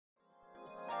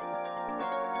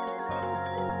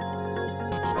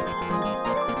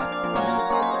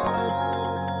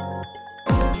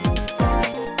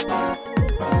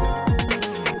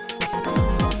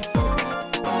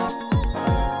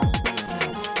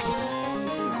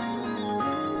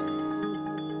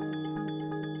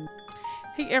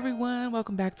Hey everyone,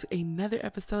 welcome back to another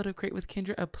episode of Create with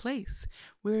Kendra, a place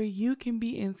where you can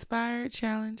be inspired,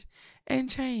 challenged, and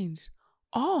changed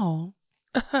all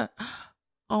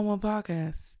on one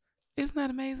podcast. Isn't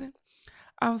that amazing?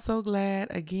 I'm so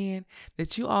glad again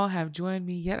that you all have joined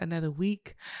me yet another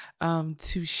week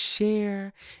to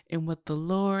share in what the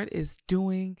Lord is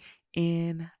doing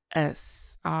in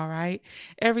us. All right.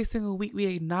 Every single week we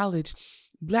acknowledge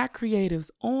Black creatives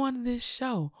on this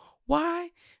show. Why?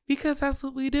 Because that's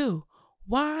what we do.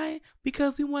 Why?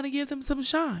 Because we want to give them some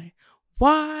shine.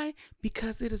 Why?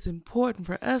 Because it is important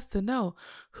for us to know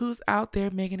who's out there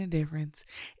making a difference.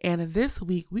 And this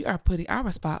week we are putting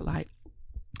our spotlight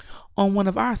on one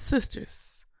of our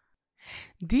sisters,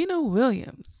 Dina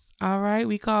Williams. All right,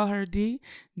 we call her D.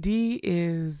 D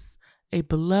is a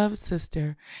beloved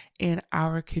sister in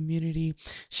our community.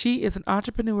 She is an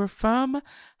entrepreneur from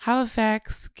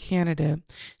Halifax, Canada.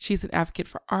 She's an advocate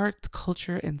for art,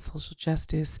 culture, and social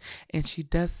justice, and she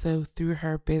does so through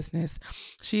her business.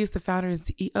 She is the founder and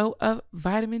CEO of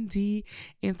Vitamin D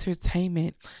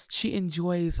Entertainment. She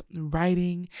enjoys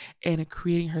writing and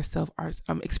creating herself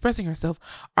expressing herself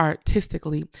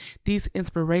artistically. Dee's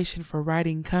inspiration for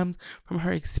writing comes from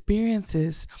her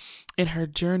experiences in her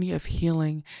journey of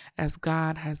healing as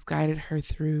God has guided her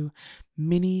through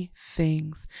many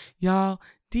things. Y'all,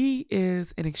 Dee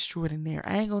is an extraordinaire.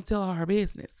 I ain't gonna tell all her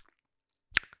business,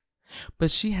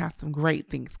 but she has some great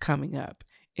things coming up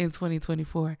in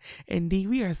 2024. And Dee,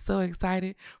 we are so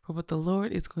excited for what the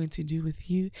Lord is going to do with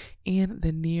you in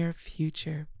the near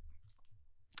future.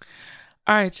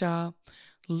 All right, y'all.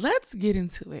 Let's get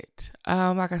into it.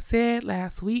 Like I said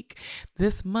last week,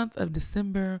 this month of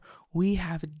December, we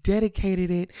have dedicated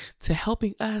it to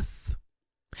helping us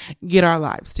get our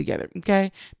lives together,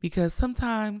 okay? Because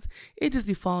sometimes it just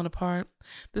be falling apart.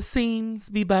 The seams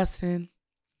be busting.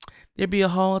 There be a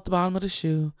hole at the bottom of the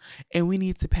shoe, and we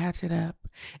need to patch it up,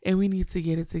 and we need to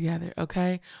get it together,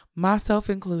 okay? Myself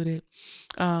included.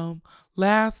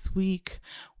 Last week,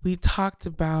 we talked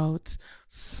about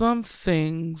some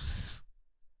things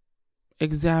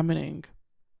examining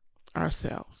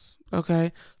ourselves,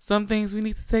 okay? Some things we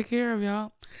need to take care of,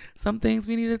 y'all. Some things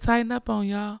we need to tighten up on,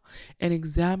 y'all. And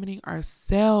examining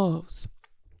ourselves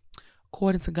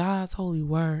according to God's holy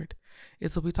word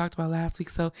is what we talked about last week.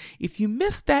 So if you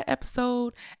missed that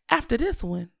episode after this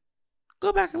one,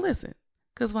 go back and listen,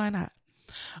 because why not?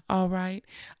 All right.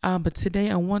 But today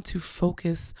I want to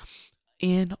focus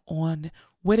in on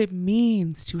what it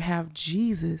means to have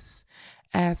Jesus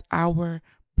as our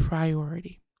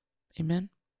priority. Amen.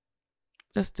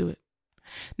 Let's do it.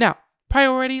 Now,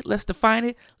 priority, let's define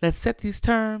it. Let's set these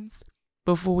terms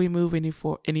before we move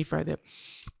any further.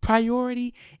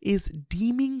 Priority is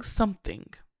deeming something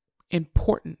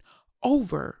important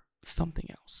over something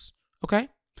else. Okay?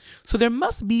 So there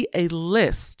must be a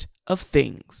list of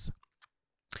things.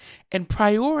 And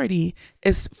priority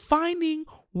is finding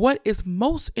what is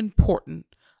most important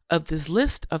of this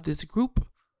list, of this group,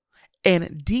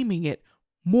 and deeming it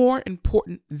more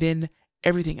important than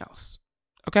everything else.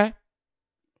 Okay?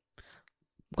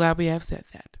 Glad we have said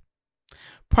that.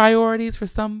 Priorities for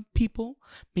some people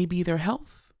may be their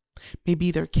health, may be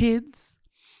their kids,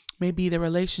 may be their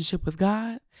relationship with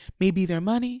God, may be their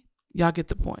money. Y'all get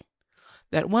the point.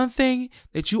 That one thing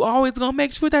that you always gonna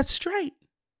make sure that's straight,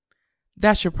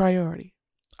 that's your priority.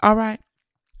 All right?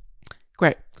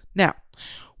 Great. Now,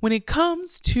 when it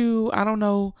comes to, I don't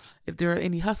know if there are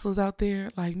any hustlers out there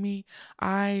like me,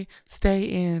 I stay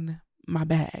in my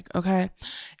bag, okay?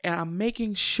 And I'm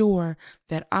making sure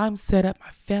that I'm set up,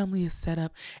 my family is set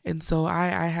up. And so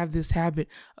I have this habit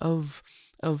of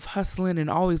hustling and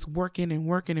always working and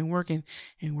working and working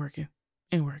and working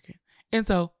and working. And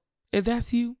so if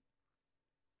that's you,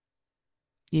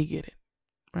 you get it,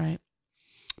 right?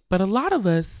 But a lot of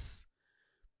us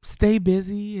stay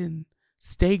busy and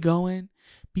stay going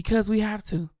because we have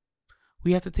to.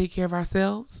 We have to take care of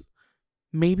ourselves,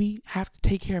 maybe have to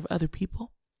take care of other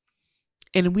people,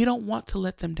 and we don't want to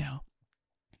let them down.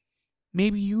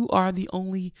 Maybe you are the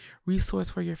only resource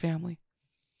for your family.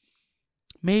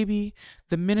 Maybe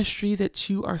the ministry that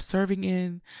you are serving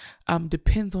in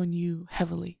depends on you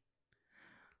heavily.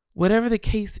 Whatever the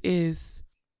case is,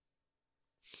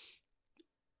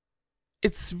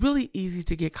 it's really easy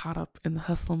to get caught up in the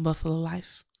hustle and bustle of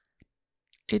life.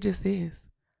 It just is.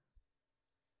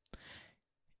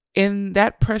 And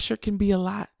that pressure can be a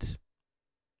lot.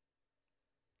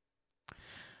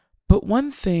 But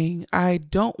one thing I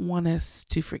don't want us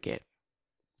to forget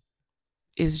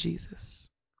is Jesus.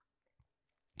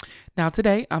 Now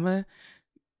today, I'm going to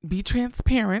be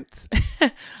transparent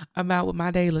about what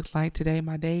my day looked like today.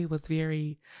 My day was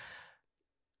very,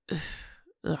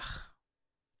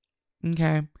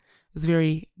 Okay. It was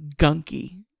very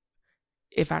gunky,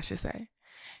 if I should say.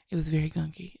 It was very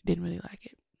gunky. Didn't really like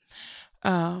it.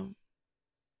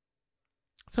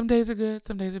 Some days are good.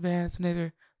 Some days are bad. Some days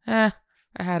are,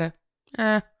 I had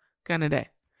a, kind of day.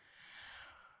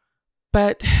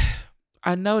 But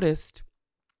I noticed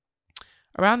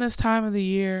around this time of the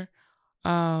year,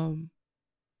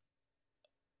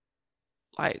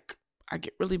 like I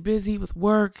get really busy with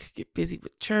work, get busy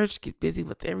with church, get busy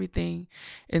with everything.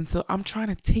 And so I'm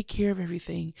trying to take care of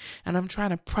everything, and I'm trying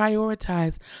to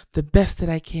prioritize the best that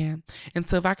I can. And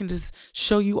so if I can just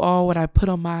show you all what I put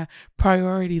on my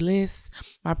priority list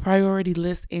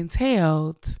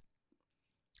entailed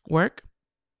work.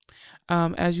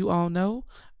 As you all know,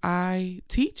 I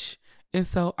teach, and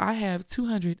so I have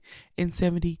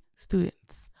 270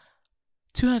 students,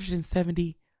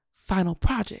 270 final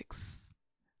projects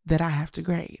that I have to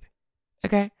grade.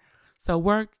 Okay. So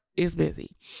work is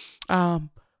busy.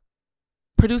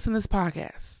 Producing this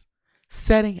podcast,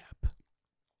 setting up,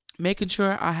 making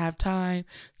sure I have time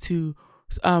to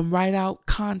write out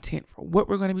content for what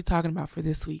we're going to be talking about for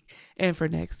this week and for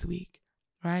next week.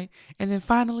 Right. And then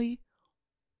finally,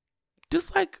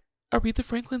 just like Aretha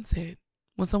Franklin said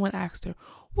when someone asked her,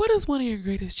 what is one of your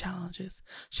greatest challenges?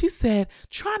 She said,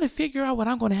 trying to figure out what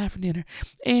I'm going to have for dinner.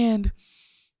 And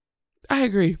I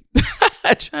agree.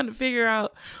 Trying to figure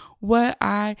out what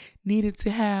I needed to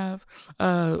have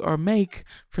or make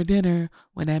for dinner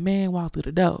when that man walked through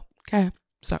the door. Okay.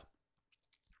 So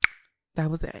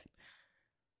that was that.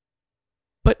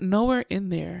 But nowhere in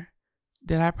there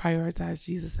did I prioritize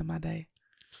Jesus in my day.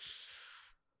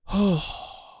 Oh,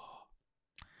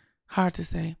 hard to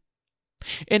say.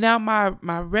 And now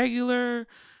my regular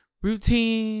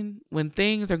routine when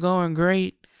things are going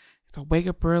great is I wake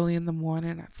up early in the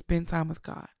morning, I spend time with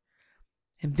God,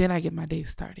 and then I get my day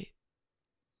started.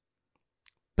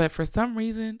 But for some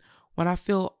reason, when I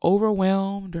feel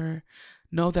overwhelmed or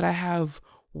know that I have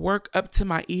work up to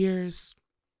my ears,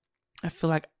 I feel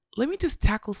like, let me just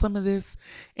tackle some of this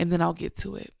and then I'll get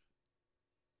to it.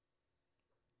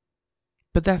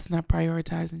 But that's not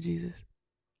prioritizing Jesus.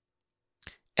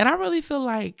 And I really feel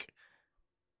like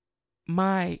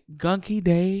my gunky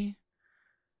day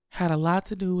had a lot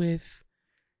to do with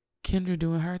Kendra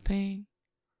doing her thing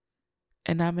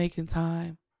and not making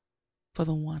time for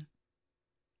the one.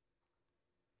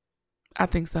 I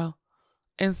think so.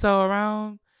 And so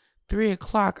around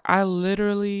 3:00, I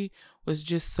literally was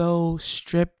just so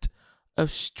stripped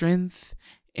of strength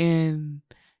and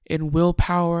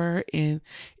willpower, and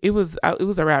it was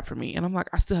a wrap for me. And I'm like,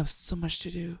 I still have so much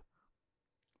to do.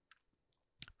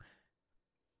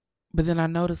 But then I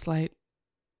noticed, like,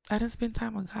 I didn't spend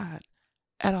time with God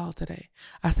at all today.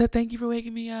 I said, thank you for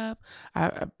waking me up.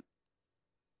 I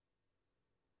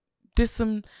did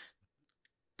some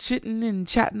chitting and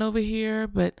chatting over here,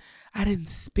 but I didn't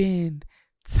spend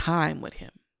time with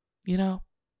him, you know?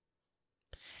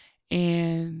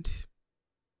 And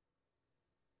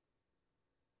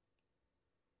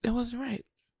it wasn't right.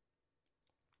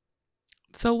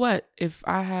 So what if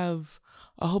I have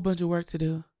a whole bunch of work to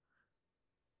do?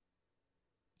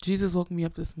 Jesus woke me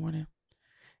up this morning,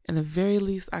 and the very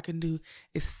least I can do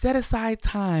is set aside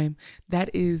time that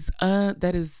is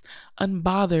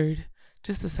unbothered,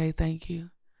 just to say thank you,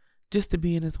 just to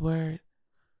be in his word,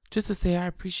 just to say I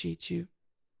appreciate you.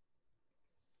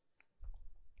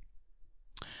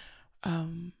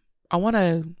 I want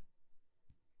to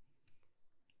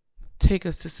take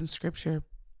us to some scripture.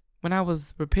 When I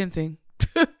was repenting,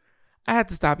 I had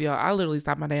to stop, y'all. I literally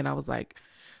stopped my day and I was like,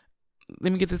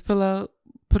 let me get this pillow,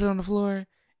 put it on the floor,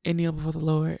 and kneel before the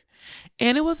Lord.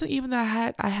 And it wasn't even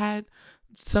that I had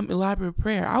some elaborate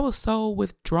prayer. I was so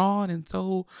withdrawn and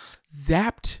so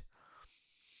zapped.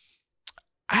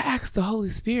 I asked the Holy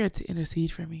Spirit to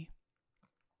intercede for me.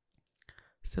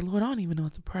 I said, Lord, I don't even know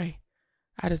what to pray.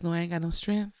 I just know I ain't got no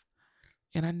strength,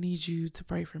 and I need you to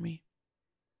pray for me.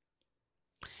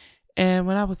 And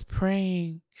when I was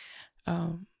praying,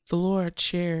 the Lord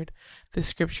shared the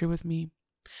scripture with me.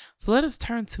 So let us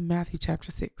turn to Matthew chapter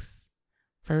 6,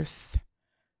 verse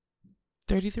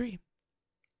 33.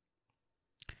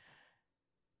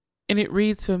 And it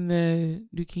reads from the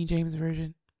New King James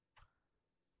Version.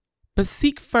 But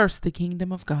seek first the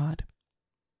kingdom of God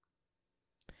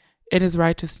and his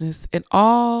righteousness, and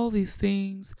all these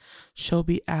things shall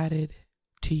be added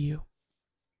to you.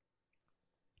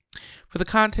 For the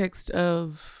context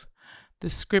of the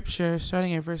scripture,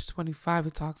 starting at verse 25,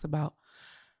 it talks about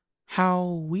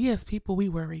how we as people, we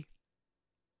worry.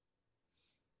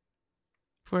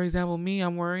 For example, me,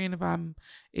 I'm worrying if I'm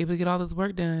able to get all this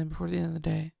work done before the end of the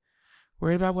day.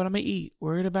 Worried about what I'm going to eat.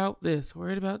 Worried about this.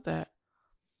 Worried about that.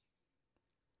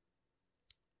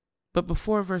 But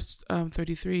before verse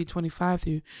 33, 25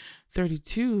 through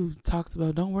 32 talks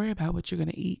about, don't worry about what you're going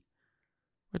to eat,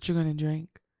 what you're going to drink,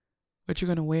 what you're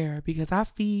going to wear, because I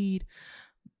feed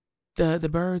the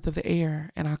birds of the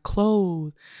air and I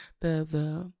clothe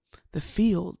the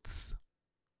fields.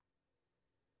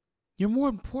 You're more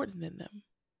important than them.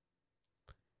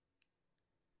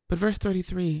 But verse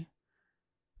 33,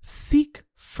 seek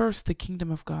first the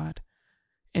kingdom of God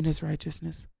and his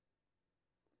righteousness,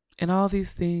 and all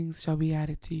these things shall be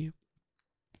added to you.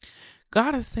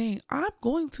 God is saying, I'm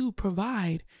going to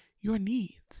provide your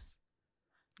needs.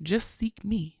 Just seek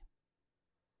me.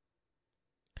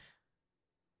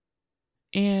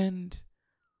 And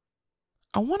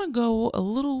I want to go a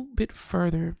little bit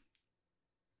further.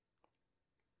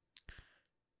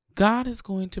 God is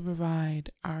going to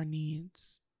provide our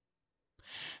needs.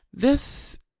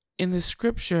 This in the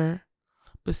scripture,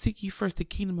 but seek ye first the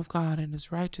kingdom of God and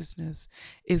his righteousness,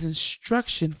 is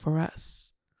instruction for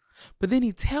us. But then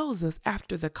he tells us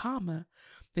after the comma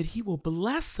that he will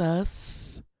bless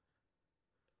us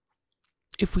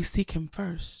if we seek him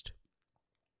first.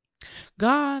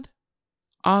 God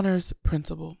honors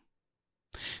principle.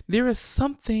 There is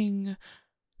something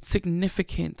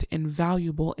significant and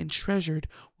valuable and treasured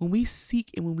when we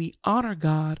seek and when we honor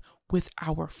God with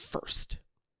our first.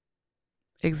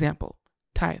 Example,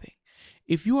 tithing.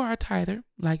 If you are a tither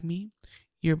like me,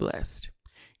 you're blessed.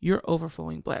 You're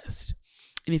overflowing blessed.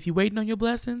 And if you're waiting on your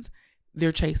blessings,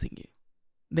 they're chasing you.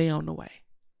 They on the way.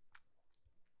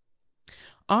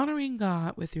 Honoring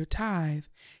God with your tithe,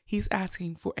 he's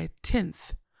asking for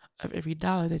 1/10 of every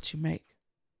dollar that you make.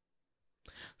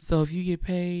 So if you get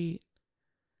paid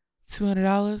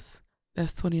 $200,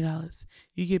 that's $20.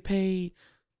 You get paid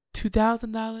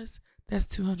 $2,000, that's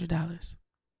 $200.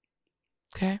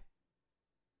 Okay?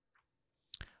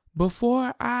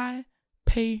 Before I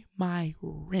pay my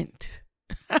rent,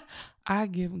 I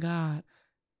give God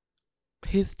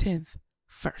his 10th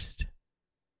first.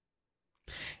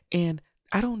 And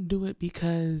I don't do it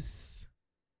because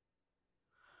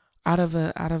out of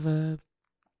a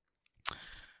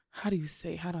how do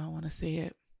I want to say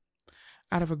it?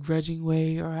 Out of a grudging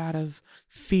way or out of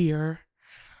fear,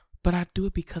 but I do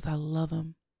it because I love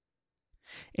him.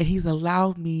 And he's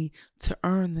allowed me to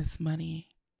earn this money.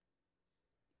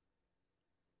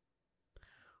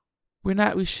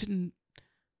 We shouldn't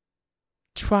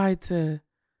try to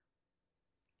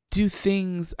do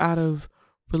things out of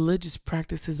religious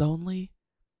practices only,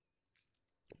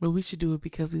 but we should do it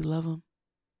because we love him.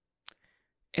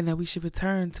 And that we should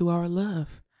return to our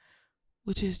love,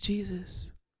 which is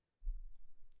Jesus.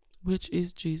 Which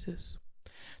is Jesus.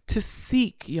 To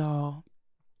seek, y'all,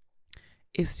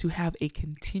 is to have a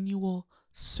continual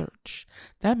search.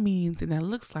 That means, and that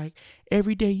looks like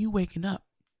every day you waking up,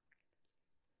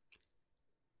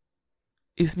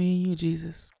 it's me and you,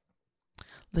 Jesus.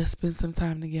 Let's spend some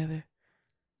time together.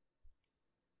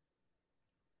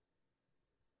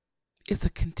 It's a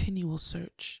continual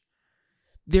search.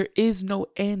 There is no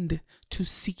end to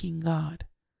seeking God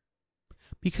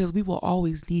because we will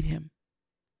always need him.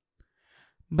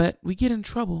 But we get in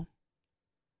trouble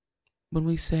when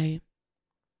we say,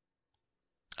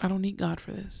 I don't need God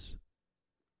for this.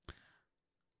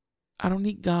 I don't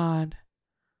need God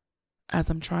as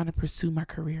I'm trying to pursue my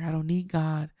career. I don't need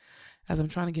God as I'm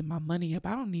trying to get my money up.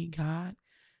 I don't need God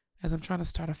as I'm trying to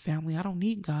start a family. I don't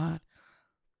need God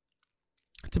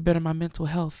to better my mental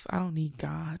health. I don't need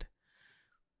God.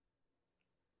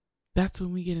 That's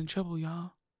when we get in trouble,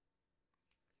 y'all.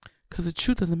 Because the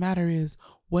truth of the matter is,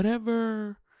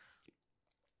 whatever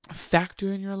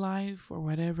factor in your life or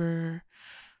whatever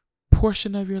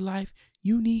portion of your life,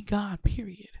 you need God,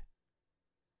 period.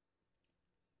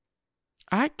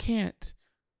 I can't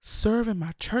serve in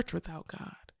my church without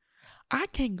God. I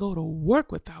can't go to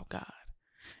work without God.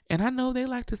 And I know they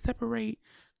like to separate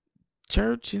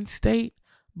church and state,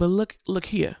 but look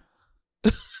here.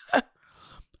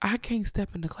 I can't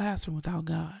step in the classroom without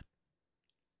God.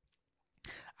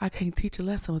 I can't teach a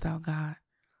lesson without God.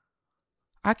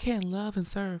 I can't love and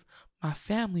serve my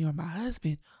family or my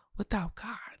husband without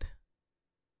God.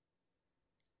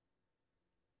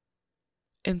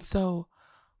 And so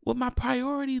what my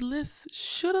priority list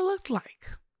should have looked like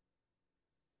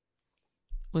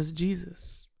was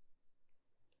Jesus,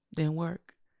 then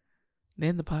work,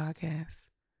 then the podcast,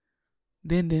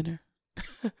 then dinner.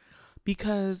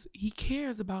 Because he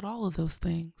cares about all of those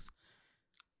things.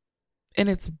 And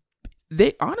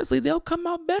they'll come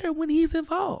out better when he's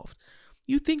involved.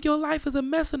 You think your life is a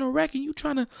mess and a wreck and you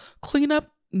trying to clean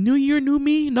up, new year, new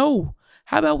me? No.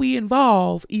 How about we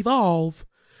evolve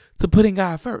to putting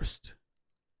God first?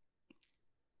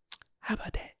 How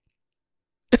about that?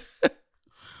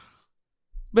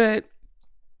 But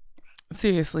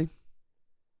seriously,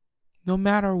 no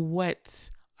matter what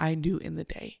I do in the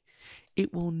day,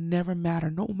 it will never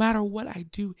matter. No matter what I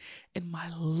do in my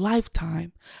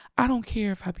lifetime, I don't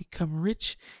care if I become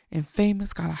rich and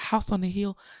famous, got a house on the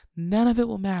hill, none of it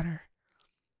will matter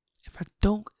if I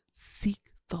don't seek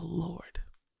the Lord.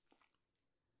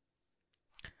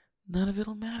 None of it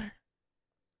will matter.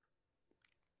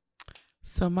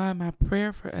 So my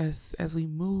prayer for us as we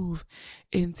move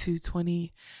into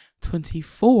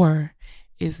 2024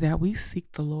 is that we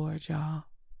seek the Lord, y'all.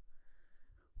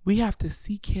 We have to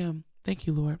seek him. Thank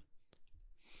you, Lord.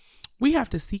 We have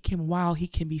to seek him while he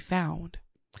can be found.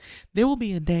 There will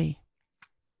be a day,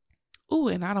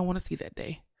 and I don't want to see that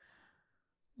day,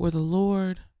 where the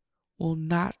Lord will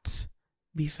not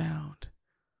be found.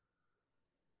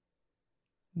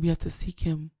 We have to seek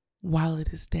him while it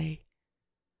is day.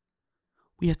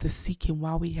 We have to seek him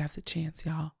while we have the chance,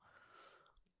 y'all.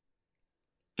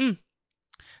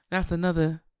 That's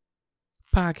another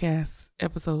podcast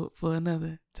episode for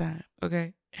another time,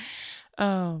 okay?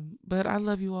 But I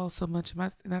love you all so much,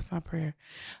 and that's my prayer,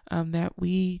 that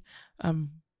we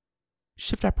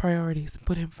shift our priorities and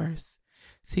put him first.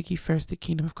 Seek ye first the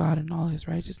kingdom of God and all his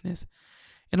righteousness,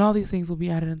 and all these things will be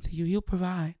added unto you. He'll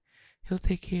provide. He'll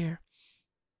take care.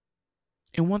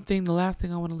 And one thing, the last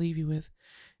thing I want to leave you with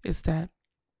is that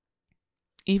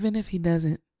even if he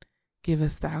doesn't give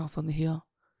us the house on the hill,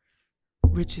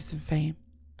 riches and fame,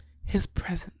 his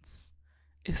presence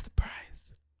is the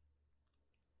prize.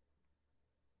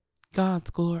 God's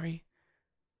glory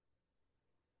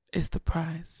is the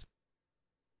prize.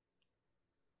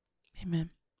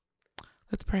 Amen.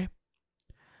 Let's pray.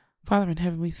 Father in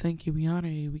heaven, we thank you. We honor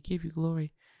you. We give you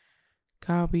glory.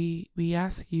 God, we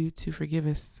ask you to forgive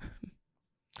us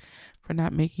for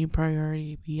not making you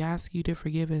priority. We ask you to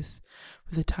forgive us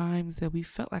for the times that we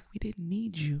felt like we didn't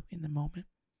need you in the moment.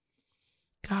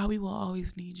 God, we will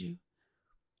always need you.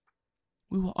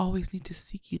 We will always need to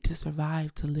seek you to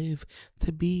survive, to live,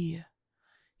 to be.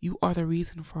 You are the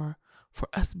reason for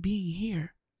us being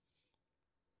here.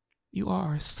 You are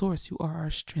our source. You are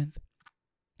our strength.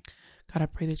 God, I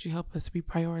pray that you help us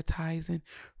reprioritize and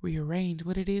rearrange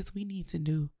what it is we need to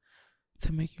do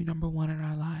to make you number one in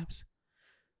our lives.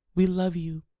 We love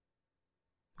you.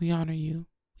 We honor you.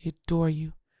 We adore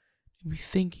you. And we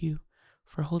thank you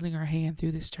for holding our hand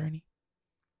through this journey.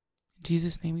 In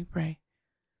Jesus' name we pray.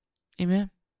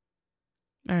 Amen.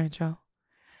 All right, y'all.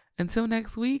 Until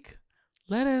next week,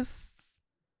 let us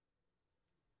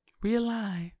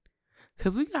realign,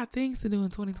 because we got things to do in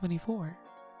 2024.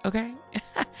 Okay?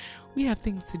 We have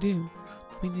things to do.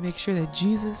 We need to make sure that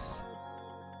Jesus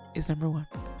is number one.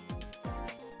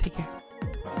 Take care.